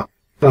depths are.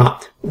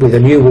 But with a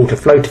new water,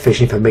 floater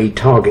fishing for me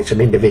targets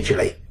them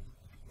individually.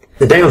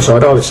 The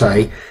downside, I would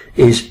say,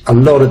 is a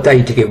lot of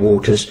day to get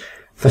waters,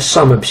 for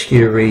some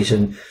obscure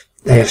reason,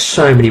 they have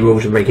so many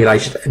rules and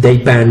regulations, they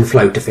ban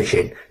floater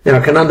fishing. Now,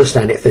 I can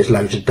understand if there's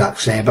loads of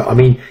ducks there, but I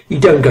mean, you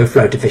don't go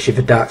floater fishing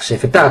for ducks.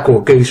 If a duck or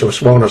a goose or a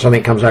swan or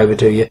something comes over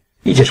to you,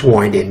 you just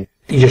wind in.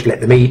 You just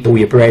let them eat all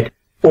your bread.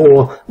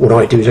 Or what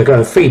I do is I go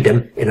and feed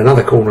them in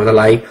another corner of the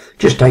lake,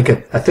 just take a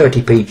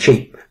 30p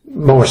cheap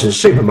Morrison's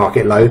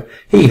supermarket load,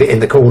 heave it in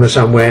the corner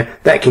somewhere,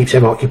 that keeps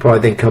them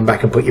occupied, then come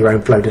back and put your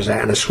own floaters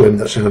out in a swim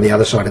that's on the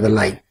other side of the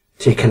lake.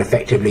 So you can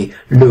effectively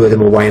lure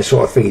them away and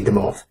sort of feed them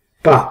off.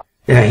 But,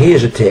 now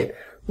here's a tip.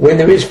 When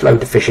there is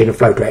floater fishing and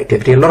floater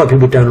activity, a lot of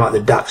people don't like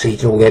the ducks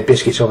eating all their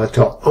biscuits on the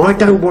top. I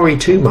don't worry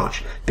too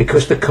much,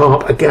 because the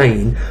carp,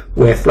 again,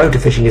 where floater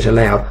fishing is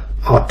allowed,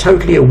 are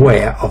totally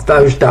aware of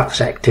those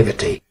ducks'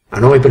 activity.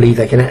 And I believe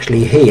they can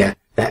actually hear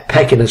that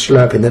pecking and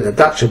slurping that the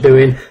ducks are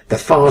doing, the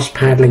fast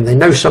paddling. They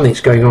know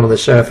something's going on the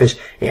surface.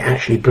 It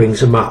actually brings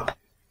them up.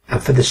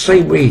 And for the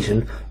same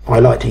reason, I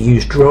like to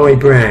use dry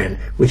bran,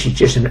 which is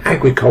just an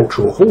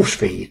agricultural horse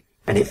feed.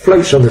 And it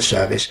floats on the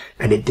surface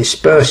and it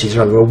disperses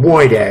over a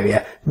wide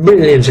area,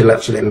 millions of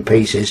lots of little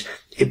pieces.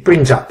 It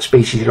brings up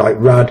species like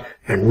rudd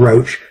and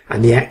roach,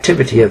 and the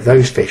activity of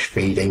those fish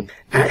feeding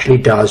actually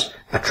does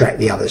attract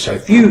the others. So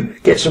if you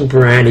get some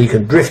bran, you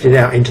can drift it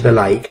out into the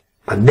lake,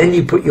 and then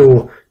you put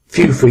your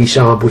few free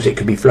samples. It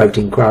could be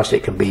floating crust,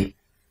 it can be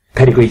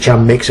pedigree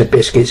chum mix of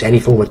biscuits,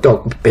 any form of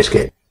dog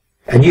biscuit,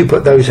 and you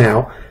put those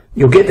out.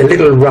 You'll get the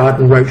little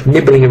rudd and roach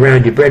nibbling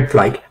around your bread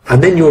flake,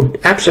 and then you'll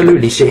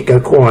absolutely see it go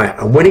quiet.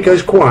 And when it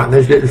goes quiet and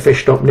those little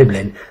fish stop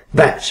nibbling,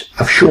 that's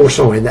a sure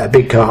sign that a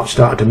big carp's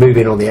starting to move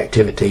in on the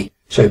activity.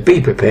 So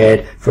be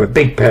prepared for a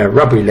big pair of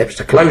rubbery lips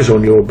to close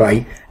on your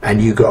bait,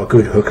 and you got a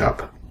good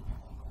hookup.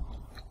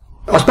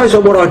 I suppose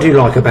what I do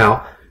like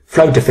about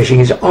floater fishing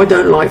is I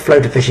don't like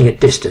floater fishing at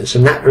distance,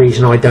 and that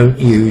reason I don't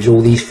use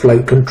all these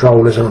float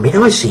controllers. And I mean,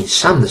 I've seen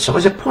some the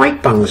size of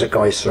pipe bungs that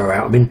guys throw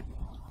out. I mean,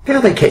 how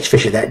they catch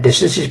fish at that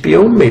distance is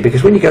beyond me,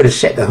 because when you go to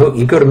set the hook,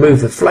 you've got to move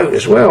the float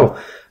as well.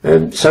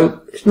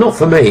 So it's not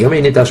for me. I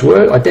mean, it does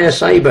work, I dare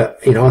say, but,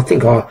 you know, I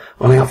think I'll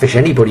outfish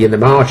anybody in the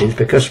margins,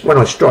 because when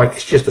I strike,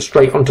 it's just a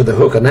straight onto the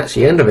hook, and that's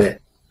the end of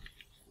it.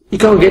 You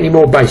can't get any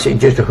more basic than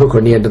just a hook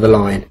on the end of the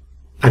line.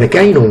 And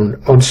again,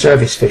 on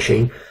surface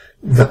fishing,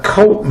 the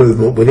cult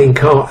movement within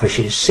carp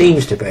fishing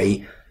seems to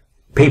be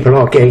people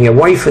are getting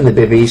away from the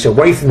bivvies,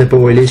 away from the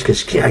boilies,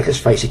 because, let's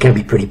face it, can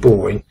be pretty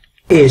boring,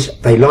 is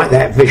they like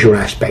that visual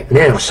aspect.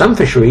 Now, some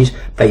fisheries,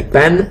 they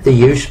ban the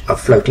use of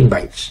floating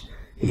baits.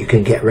 You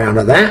can get round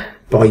of that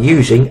by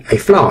using a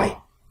fly.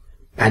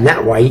 And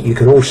that way you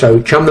can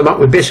also chum them up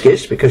with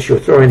biscuits, because you're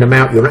throwing them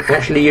out. You're not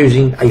actually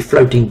using a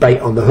floating bait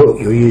on the hook.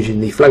 You're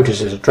using the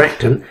floaters as a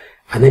attractant,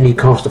 and then you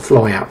cast a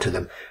fly out to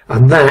them.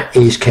 And that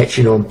is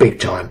catching on big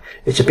time.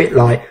 It's a bit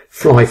like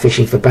fly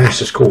fishing for bass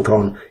has caught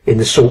on in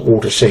the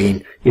saltwater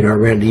scene. You know,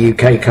 around the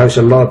UK coast,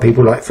 a lot of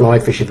people like fly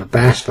fishing for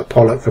bass, for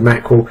pollock, for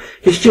mackerel.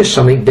 It's just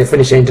something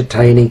different, it's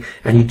entertaining,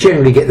 and you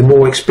generally get the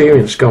more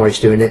experienced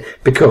guys doing it,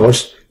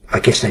 because I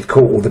guess they've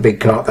caught all the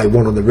big carp they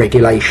want on the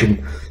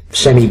regulation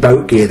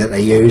semi-boat gear that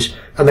they use,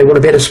 and they want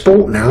a bit of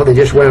sport now. They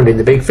just wound in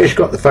the big fish,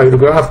 got the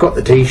photograph, got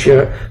the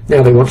t-shirt,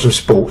 now they want some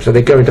sport, so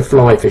they go into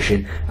fly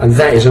fishing, and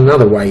that is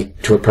another way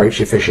to approach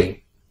your fishing.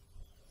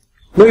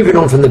 Moving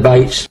on from the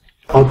baits,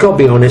 I've got to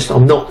be honest,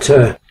 I'm not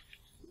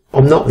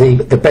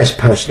the best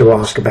person to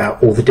ask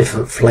about all the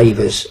different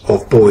flavours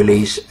of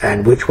boilies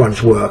and which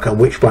ones work and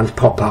which ones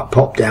pop up,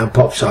 pop down,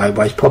 pop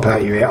sideways, pop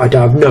out your ear. I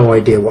have no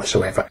idea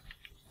whatsoever.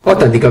 I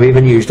don't think I've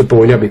even used a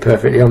boilie, I'll be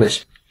perfectly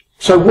honest.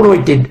 So what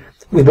I did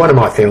with one of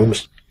my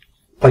films,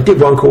 I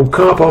did one called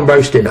Carp on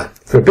Roast Dinner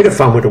for a bit of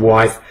fun with the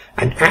wife,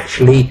 and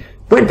actually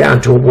went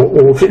down to a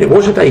water, and it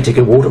was a day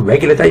ticket water,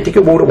 regular day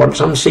ticket water, wasn't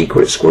some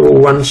secret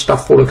squirrel run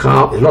stuff full of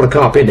carp. There's a lot of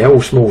carp in there,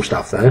 all small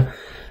stuff there.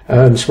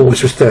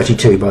 Smallest was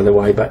 32, by the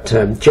way, but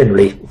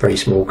generally very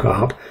small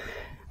carp.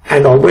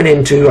 And I went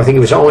into, I think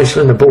it was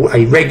Iceland, and bought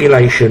a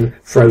regulation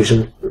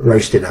frozen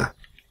roast dinner.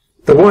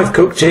 The wife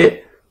cooked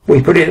it,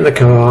 we put it in the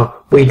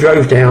car, we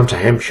drove down to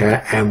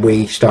Hampshire, and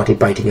we started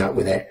baiting up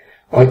with it.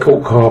 I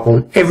caught carp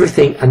on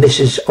everything, and this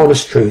is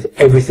honest truth,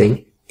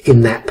 everything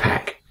in that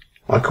pack.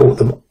 I caught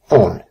them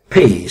on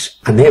peas,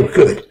 and they were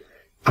good.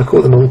 I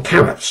caught them on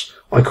carrots.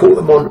 I caught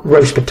them on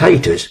roast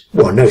potatoes.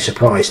 Well, no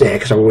surprise there,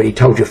 because I already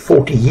told you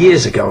 40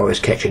 years ago I was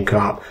catching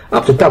carp,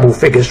 up to double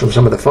figures from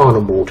some of the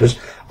Farnham waters,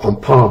 on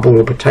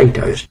parboiled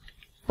potatoes.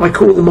 I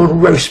caught them on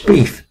roast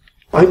beef.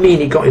 I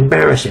mean, it got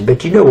embarrassing,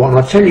 but you know what,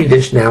 I'll tell you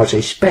this now as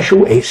a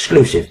special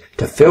exclusive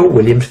to Phil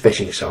Williams'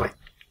 fishing site.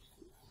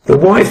 The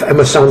wife and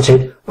my son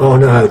said, "Oh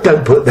no,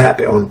 don't put that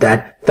bit on,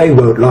 Dad, they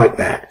won't like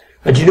that."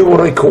 And do you know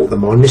what I caught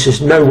them on? This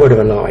is no word of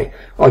a lie.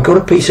 I got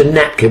a piece of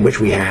napkin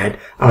which we had.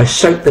 I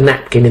soaked the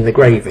napkin in the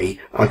gravy.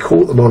 I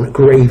caught them on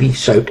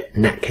gravy-soaked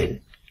napkin.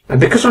 And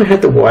because I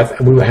had the wife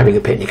and we were having a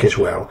picnic as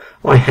well,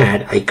 I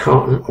had a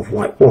carton of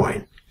white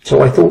wine.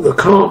 So I thought the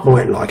carp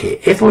might like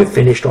it if I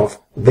finished off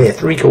their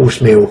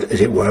three-course meal,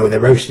 as it were, their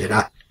roast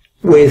dinner,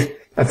 with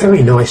a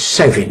very nice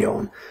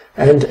Sauvignon.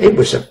 And it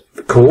was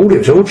cool, it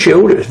was all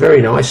chilled, it was very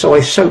nice. So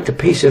I soaked a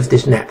piece of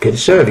this napkin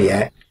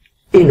serviette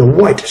in a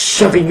white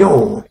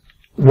Sauvignon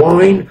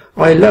wine.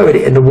 I lowered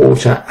it in the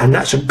water, and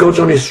that's a God's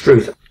honest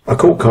truth. I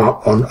caught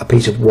carp on a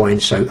piece of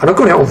wine soak, and I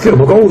got it on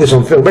film. I got all this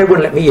on film. They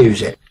wouldn't let me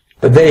use it,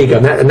 but there you go,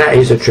 and that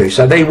is the truth.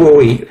 So they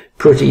will eat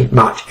pretty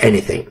much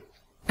anything.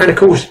 And of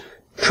course,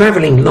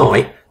 travelling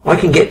light, I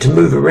can get to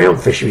move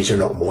around fisheries a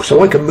lot more.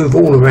 So I can move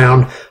all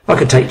around. I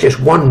can take just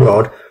one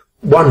rod,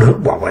 one hook.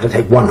 Well, I don't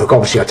take one hook.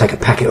 Obviously, I take a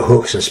packet of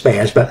hooks and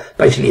spares, but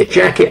basically a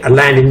jacket, a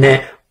landing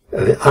net,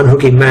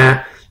 unhooking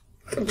mat.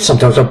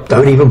 Sometimes I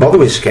don't even bother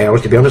with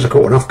scales, to be honest. I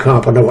caught enough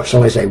carp, I know what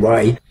size they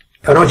weigh.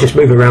 And I just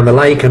move around the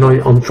lake, and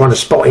I'm trying to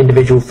spot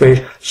individual fish,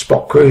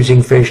 spot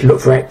cruising fish, look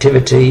for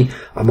activity.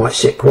 I might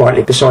sit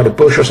quietly beside a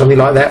bush or something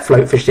like that,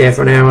 float fish there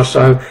for an hour or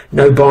so,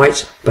 no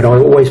bites, but I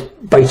always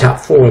bait up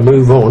before I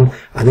move on.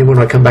 And then when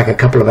I come back a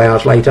couple of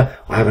hours later,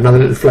 I have another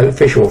little float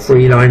fish or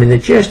free line in there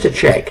just to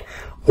check.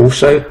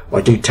 Also,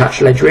 I do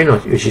touch ledgering,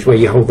 which is where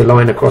you hold the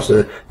line across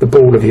the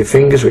ball of your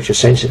fingers, which are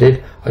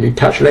sensitive. I do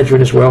touch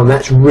ledgering as well, and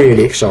that's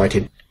really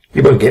exciting.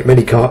 You won't get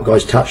many carp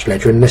guys touch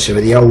ledgering unless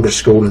they're the older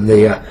school and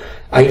the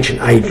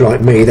ancient age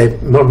like me.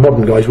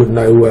 Modern guys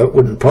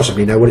wouldn't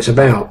possibly know what it's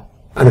about.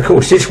 And of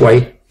course, this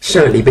way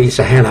certainly beats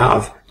the hell out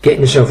of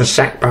getting yourself a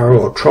sack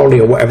barrow or trolley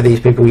or whatever these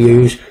people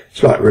use.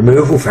 It's like a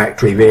removal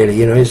factory, really.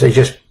 You know, it's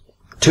just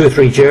 2 or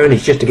 3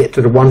 journeys just to get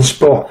to the one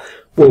spot.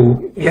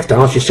 Well, you have to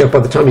ask yourself, by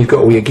the time you've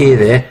got all your gear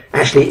there,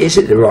 actually, is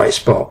it the right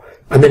spot?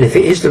 And then if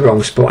it is the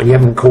wrong spot and you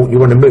haven't caught, you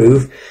want to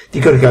move,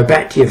 you've got to go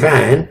back to your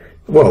van.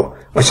 Well,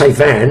 I say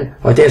van,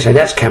 I dare say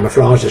that's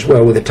camouflage as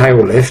well with a tail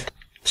lift.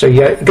 So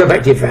you go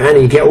back to your van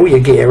and you get all your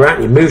gear out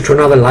and you move to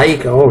another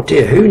lake. Oh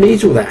dear, who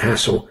needs all that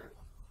hassle?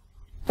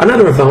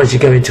 Another advantage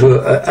of going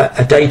to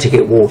a day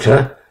ticket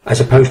water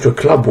as opposed to a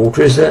club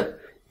water is that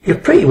you're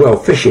pretty well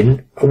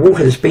fishing a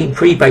water that's been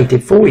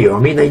pre-baited for you. I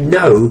mean, they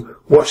know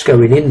what's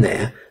going in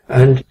there,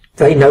 and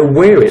they know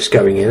where it's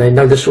going in. They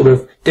know the sort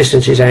of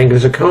distances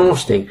anglers are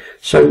casting.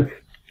 So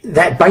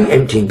that bait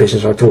emptying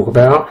business I talk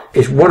about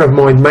is one of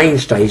my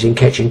mainstays in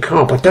catching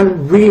carp. I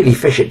don't really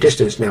fish at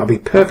distance now, I'll be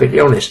perfectly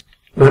honest.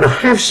 Man, I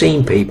have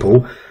seen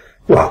people,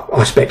 well,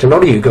 I expect a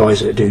lot of you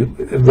guys that do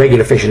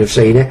regular fishing have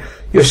seen it.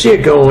 You'll see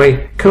a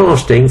guy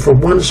casting from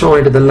one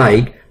side of the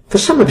lake for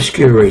some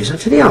obscure reason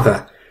to the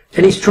other,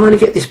 and he's trying to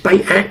get this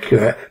bait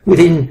accurate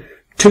within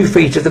 2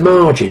 feet of the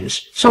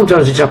margins.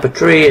 Sometimes it's up a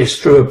tree, it's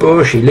through a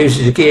bush, he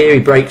loses his gear,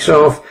 he breaks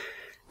off.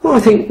 Well, I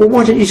think, well,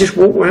 why don't you just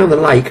walk around the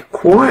lake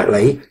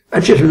quietly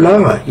and just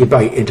lower your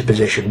bait into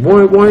position?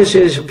 Why is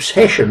there this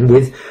obsession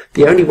with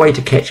the only way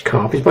to catch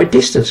carp is by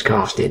distance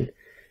casting?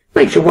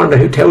 Makes you wonder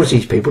who tells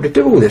these people to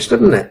do all this,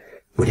 doesn't it?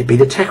 Would it be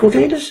the tackle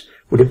dealers?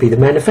 Would it be the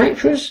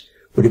manufacturers?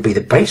 Would it be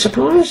the bait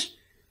suppliers?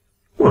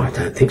 Well, I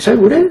don't think so,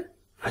 would it?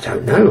 I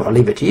don't know. I'll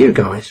leave it to you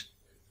guys.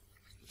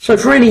 So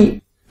for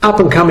any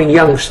up-and-coming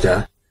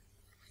youngster,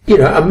 you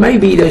know, and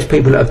maybe there's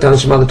people that have done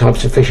some other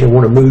types of fishing and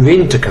want to move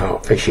into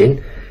carp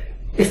fishing,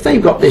 if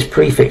they've got this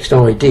prefixed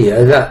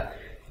idea that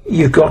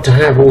you've got to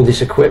have all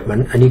this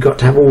equipment and you've got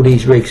to have all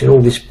these rigs and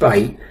all this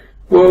bait,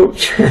 well,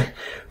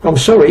 I'm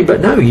sorry,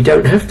 but no, you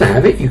don't have to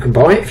have it. You can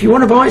buy it. If you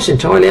want to buy it, it's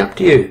entirely up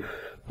to you.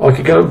 I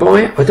could go and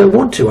buy it. I don't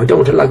want to. I don't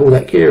want to lug all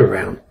that gear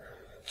around.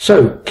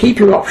 So keep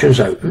your options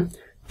open.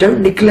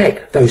 Don't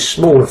neglect those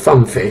smaller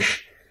fun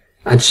fish.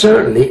 And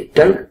certainly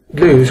don't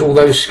lose all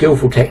those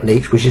skillful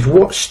techniques, which is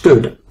what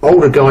stood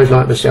older guys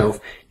like myself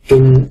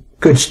in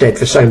good stead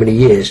for so many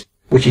years,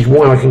 which is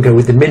why I can go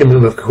with the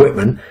minimum of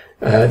equipment,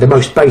 the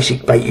most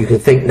basic bait you can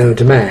think known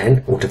to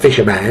man, or to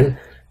fisherman,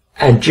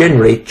 and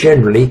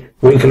generally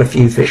winkle a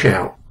few fish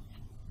out.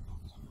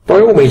 By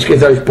all means,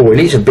 give those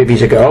boilies and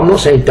bivvies a go. I'm not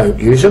saying don't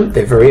use them.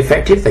 They're very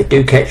effective. They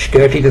do catch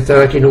 30 to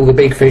 30 and all the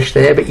big fish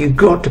there, but you've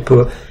got to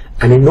put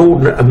an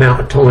inordinate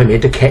amount of time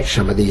in to catch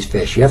some of these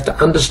fish. You have to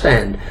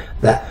understand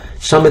that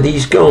some of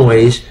these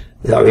guys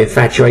that are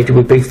infatuated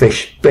with big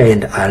fish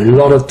spend a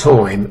lot of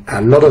time,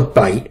 a lot of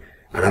bait,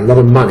 and a lot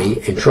of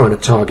money in trying to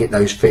target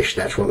those fish.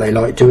 That's what they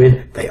like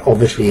doing. They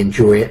obviously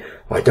enjoy it.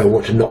 I don't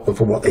want to knock them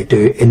for what they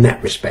do in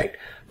that respect.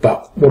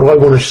 But what I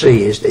want to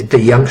see is the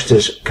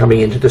youngsters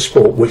coming into the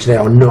sport, which they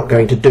are not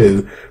going to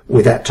do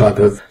with that type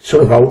of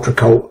sort of ultra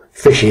cult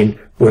fishing,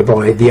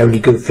 whereby the only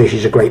good fish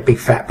is a great big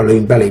fat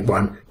balloon bellied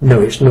one.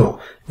 No, it's not.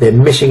 They're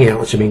missing out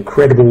on some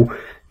incredible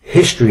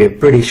history of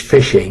British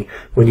fishing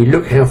when you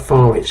look how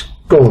far it's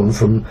gone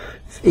from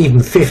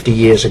even 50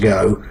 years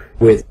ago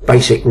with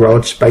basic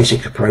rods,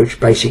 basic approach,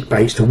 basic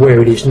baits to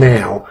where it is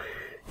now.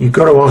 You've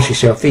got to ask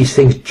yourself, these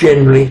things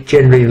generally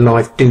in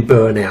life do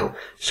burn out.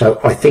 So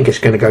I think it's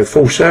going to go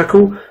full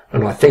circle,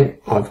 and I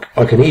think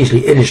I can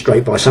easily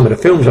illustrate by some of the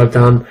films I've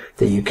done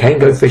that you can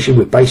go fishing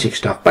with basic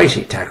stuff,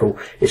 basic tackle.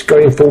 It's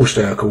going full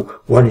circle.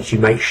 Why don't you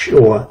make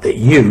sure that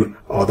you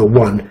are the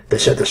one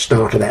that's at the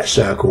start of that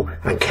circle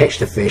and catch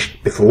the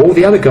fish before all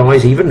the other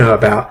guys even know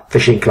about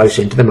fishing close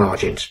into the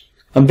margins.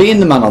 And being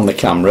the man on the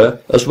camera,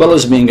 as well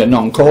as being a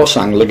non-course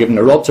angler given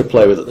a rod to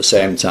play with at the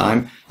same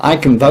time, I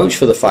can vouch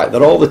for the fact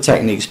that all the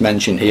techniques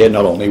mentioned here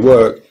not only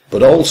work,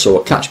 but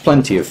also catch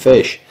plenty of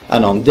fish.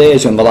 And on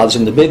days when the lads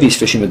in the bivvies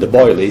fishing with the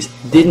boilies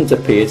didn't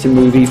appear to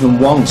move even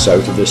once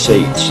out of their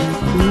seats.